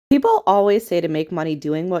People always say to make money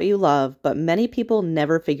doing what you love, but many people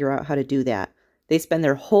never figure out how to do that. They spend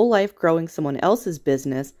their whole life growing someone else's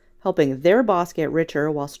business, helping their boss get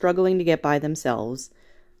richer while struggling to get by themselves.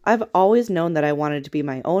 I've always known that I wanted to be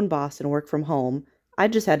my own boss and work from home. I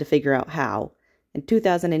just had to figure out how. In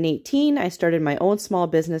 2018, I started my own small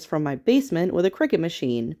business from my basement with a Cricut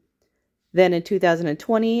machine. Then in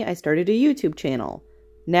 2020, I started a YouTube channel.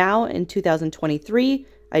 Now, in 2023,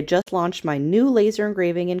 I just launched my new laser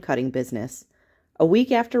engraving and cutting business. A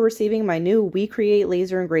week after receiving my new WeCreat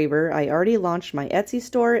laser engraver, I already launched my Etsy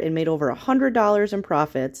store and made over $100 in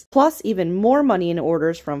profits, plus even more money in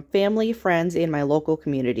orders from family, friends, and my local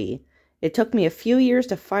community. It took me a few years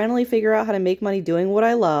to finally figure out how to make money doing what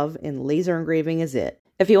I love, and laser engraving is it.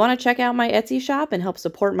 If you want to check out my Etsy shop and help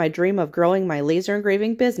support my dream of growing my laser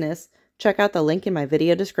engraving business, check out the link in my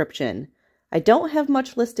video description. I don't have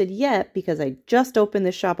much listed yet because I just opened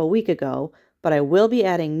this shop a week ago, but I will be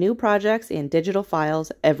adding new projects and digital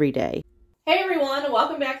files every day. Hey everyone,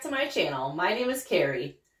 welcome back to my channel. My name is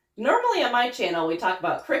Carrie. Normally on my channel we talk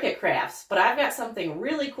about Cricut crafts, but I've got something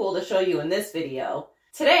really cool to show you in this video.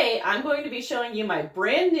 Today I'm going to be showing you my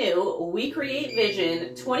brand new WeCreat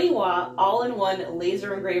Vision 20-watt all-in-one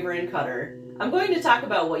laser engraver and cutter. I'm going to talk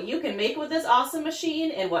about what you can make with this awesome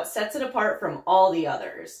machine and what sets it apart from all the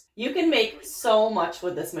others. You can make so much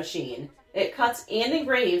with this machine. It cuts and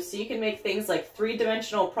engraves so you can make things like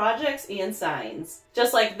three-dimensional projects and signs.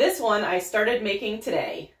 Just like this one I started making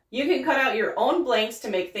today. You can cut out your own blanks to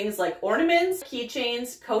make things like ornaments,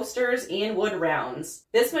 keychains, coasters, and wood rounds.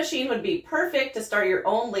 This machine would be perfect to start your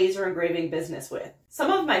own laser engraving business with.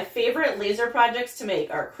 Some of my favorite laser projects to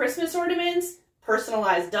make are Christmas ornaments,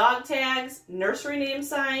 personalized dog tags, nursery name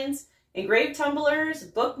signs, engraved tumblers,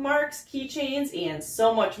 bookmarks, keychains, and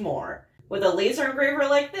so much more. With a laser engraver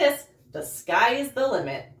like this, the sky is the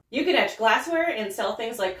limit. You can etch glassware and sell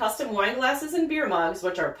things like custom wine glasses and beer mugs,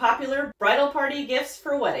 which are popular bridal party gifts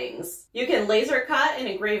for weddings. You can laser cut and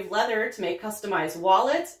engrave leather to make customized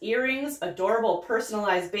wallets, earrings, adorable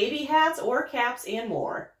personalized baby hats or caps, and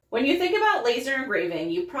more. When you think about laser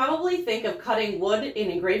engraving, you probably think of cutting wood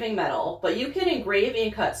and engraving metal, but you can engrave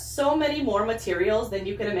and cut so many more materials than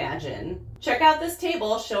you can imagine. Check out this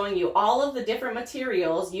table showing you all of the different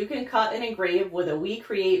materials you can cut and engrave with a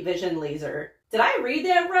WeCreat Vision laser. Did I read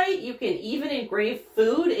that right? You can even engrave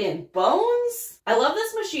food and bones? I love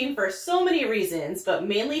this machine for so many reasons, but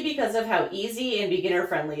mainly because of how easy and beginner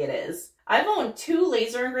friendly it is. I've owned two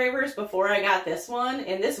laser engravers before I got this one,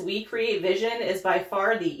 and this WeCreat Vision is by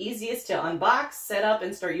far the easiest to unbox, set up,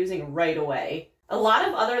 and start using right away. A lot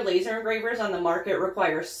of other laser engravers on the market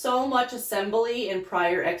require so much assembly and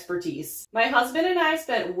prior expertise. My husband and I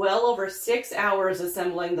spent well over 6 hours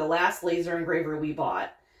assembling the last laser engraver we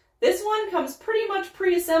bought. This one comes pretty much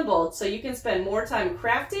pre-assembled, so you can spend more time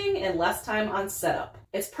crafting and less time on setup.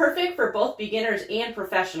 It's perfect for both beginners and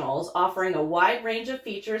professionals, offering a wide range of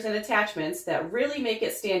features and attachments that really make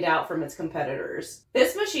it stand out from its competitors.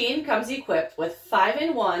 This machine comes equipped with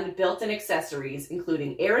 5-in-1 built-in accessories,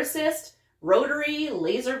 including air assist, rotary,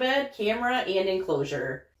 laser bed, camera, and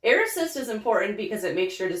enclosure. Air assist is important because it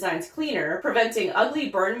makes your designs cleaner, preventing ugly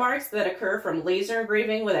burn marks that occur from laser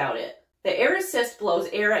engraving without it. The air assist blows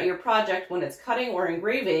air at your project when it's cutting or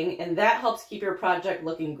engraving, and that helps keep your project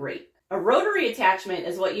looking great. A rotary attachment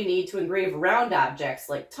is what you need to engrave round objects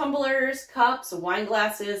like tumblers, cups, wine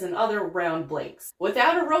glasses, and other round blanks.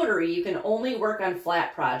 Without a rotary, you can only work on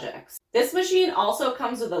flat projects. This machine also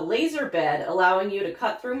comes with a laser bed, allowing you to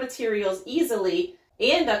cut through materials easily,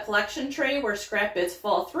 and a collection tray where scrap bits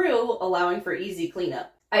fall through, allowing for easy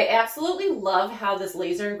cleanup. I absolutely love how this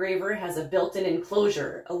laser engraver has a built-in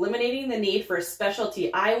enclosure, eliminating the need for specialty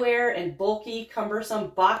eyewear and bulky,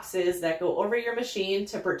 cumbersome boxes that go over your machine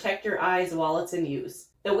to protect your eyes while it's in use.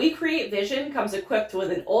 The WeCreat Vision comes equipped with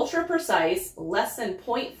an ultra-precise, less than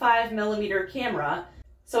 0.5mm camera,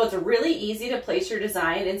 so it's really easy to place your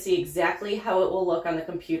design and see exactly how it will look on the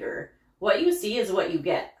computer. What you see is what you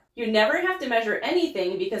get. You never have to measure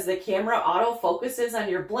anything because the camera auto-focuses on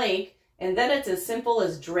your blank, and then it's as simple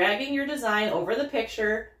as dragging your design over the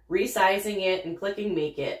picture, resizing it, and clicking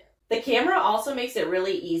Make It. The camera also makes it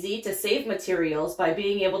really easy to save materials by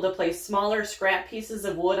being able to place smaller scrap pieces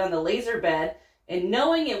of wood on the laser bed and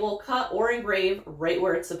knowing it will cut or engrave right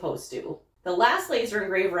where it's supposed to. The last laser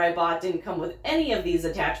engraver I bought didn't come with any of these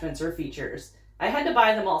attachments or features. I had to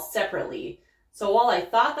buy them all separately. So while I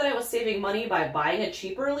thought that I was saving money by buying a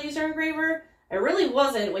cheaper laser engraver, I really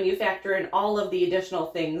wasn't when you factor in all of the additional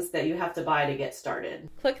things that you have to buy to get started.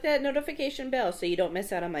 Click that notification bell so you don't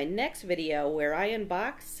miss out on my next video where I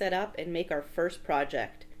unbox, set up, and make our first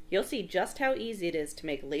project. You'll see just how easy it is to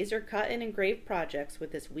make laser cut and engrave projects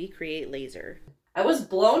with this WeCreat laser. I was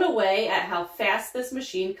blown away at how fast this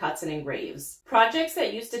machine cuts and engraves. Projects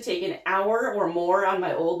that used to take an hour or more on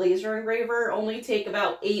my old laser engraver only take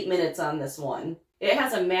about 8 minutes on this one. It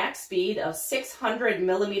has a max speed of 600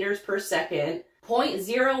 millimeters per second,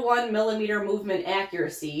 0.01 millimeter movement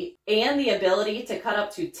accuracy, and the ability to cut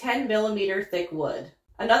up to 10 millimeter thick wood.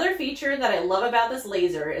 Another feature that I love about this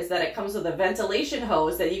laser is that it comes with a ventilation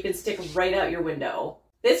hose that you can stick right out your window.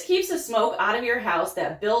 This keeps the smoke out of your house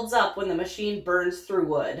that builds up when the machine burns through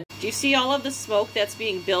wood. Do you see all of the smoke that's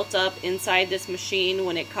being built up inside this machine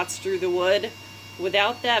when it cuts through the wood?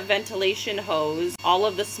 Without that ventilation hose, all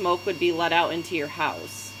of the smoke would be let out into your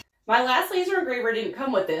house. My last laser engraver didn't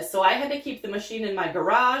come with this, so I had to keep the machine in my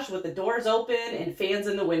garage with the doors open and fans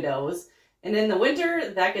in the windows. And in the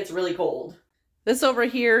winter, that gets really cold. This over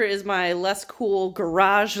here is my less cool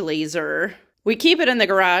garage laser. We keep it in the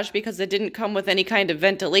garage because it didn't come with any kind of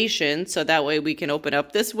ventilation, so that way we can open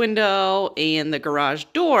up this window and the garage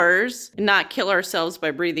doors and not kill ourselves by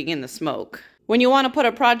breathing in the smoke. When you want to put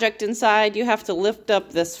a project inside, you have to lift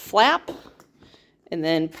up this flap and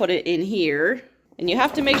then put it in here. And you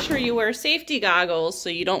have to make sure you wear safety goggles so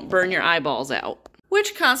you don't burn your eyeballs out,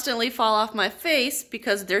 which constantly fall off my face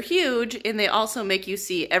because they're huge and they also make you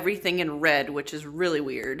see everything in red, which is really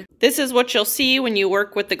weird. This is what you'll see when you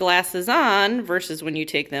work with the glasses on versus when you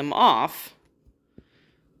take them off.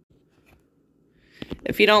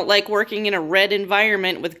 If you don't like working in a red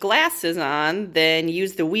environment with glasses on, then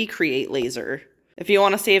use the WeCreat laser. If you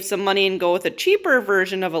want to save some money and go with a cheaper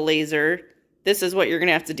version of a laser, this is what you're going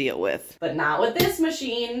to have to deal with. But not with this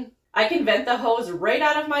machine. I can vent the hose right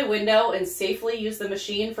out of my window and safely use the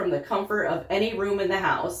machine from the comfort of any room in the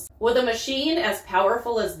house. With a machine as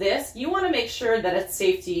powerful as this, you want to make sure that it's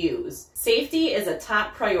safe to use. Safety is a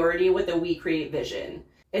top priority with the WeCreat Vision.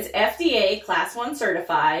 It's FDA Class 1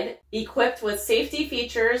 certified, equipped with safety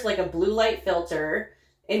features like a blue light filter,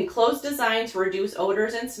 enclosed design to reduce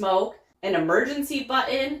odors and smoke, an emergency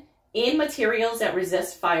button, and materials that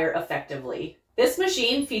resist fire effectively. This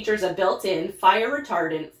machine features a built-in,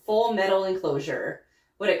 fire-retardant, full metal enclosure.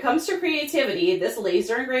 When it comes to creativity, this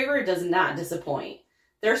laser engraver does not disappoint.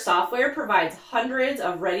 Their software provides hundreds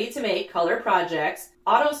of ready-to-make color projects,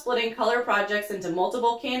 auto-splitting color projects into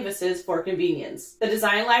multiple canvases for convenience. The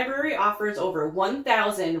design library offers over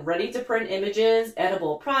 1,000 ready-to-print images,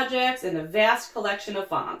 edible projects, and a vast collection of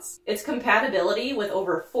fonts. Its compatibility with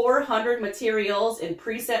over 400 materials and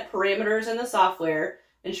preset parameters in the software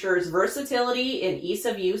ensures versatility and ease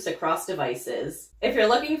of use across devices. If you're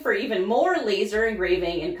looking for even more laser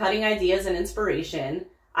engraving and cutting ideas and inspiration,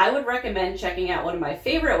 I would recommend checking out one of my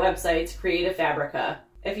favorite websites, Creative Fabrica.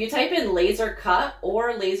 If you type in laser cut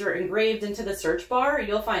or laser engraved into the search bar,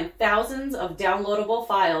 you'll find thousands of downloadable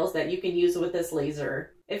files that you can use with this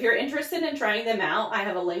laser. If you're interested in trying them out, I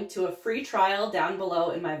have a link to a free trial down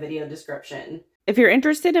below in my video description. If you're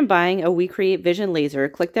interested in buying a WeCreat Vision laser,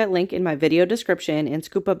 click that link in my video description and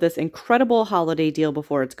scoop up this incredible holiday deal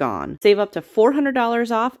before it's gone. Save up to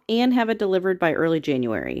 $400 off and have it delivered by early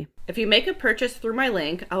January. If you make a purchase through my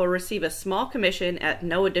link, I will receive a small commission at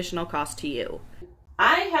no additional cost to you.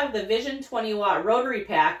 I have the Vision 20 watt Rotary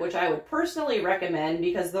pack, which I would personally recommend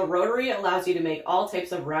because the Rotary allows you to make all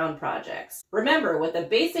types of round projects. Remember, with a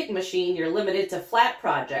basic machine, you're limited to flat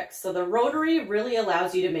projects, so the Rotary really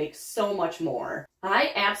allows you to make so much more.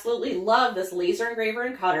 I absolutely love this laser engraver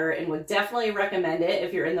and cutter and would definitely recommend it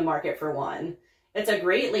if you're in the market for one. It's a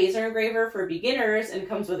great laser engraver for beginners and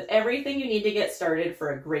comes with everything you need to get started for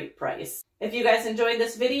a great price. If you guys enjoyed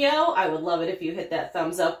this video, I would love it if you hit that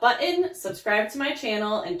thumbs up button, subscribe to my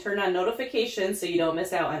channel, and turn on notifications so you don't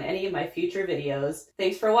miss out on any of my future videos.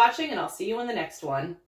 Thanks for watching, and I'll see you in the next one.